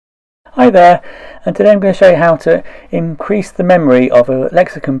Hi there, and today I'm going to show you how to increase the memory of a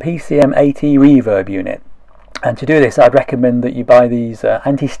Lexicon PCM80 reverb unit. And to do this, I'd recommend that you buy these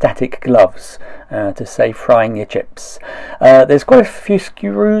anti-static gloves to save frying your chips. There's quite a few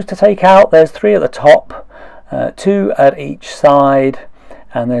screws to take out. There's 3 at the top, 2 at each side,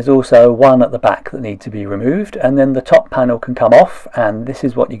 and there's also 1 at the back that need to be removed, and then the top panel can come off, and this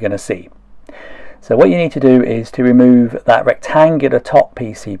is what you're going to see. So what you need to do is to remove that rectangular top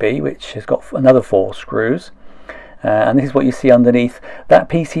PCB, which has got another 4 screws, and this is what you see underneath. That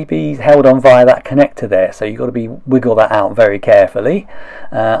PCB is held on via that connector there, so you've got to wiggle that out very carefully.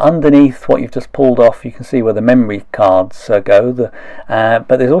 Underneath what you've just pulled off, you can see where the memory cards go, but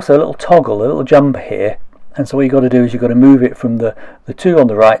there's also a little toggle, a little jumper here, and so what you've got to do is you've got to move it from the 2 on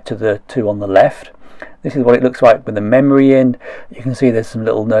the right to the 2 on the left. This is what it looks like with the memory in. You can see there's some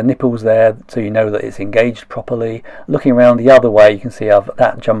little nipples there, so you know that it's engaged properly. Looking around the other way, you can see how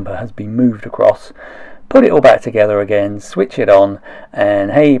that jumper has been moved across. Put it all back together again, switch it on,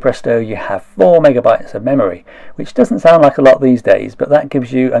 and hey presto, you have 4 megabytes of memory, which doesn't sound like a lot these days, but that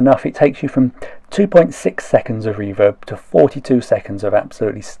gives you enough. It takes you from 2.6 seconds of reverb to 42 seconds of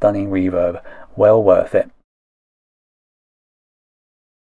absolutely stunning reverb. Well worth it.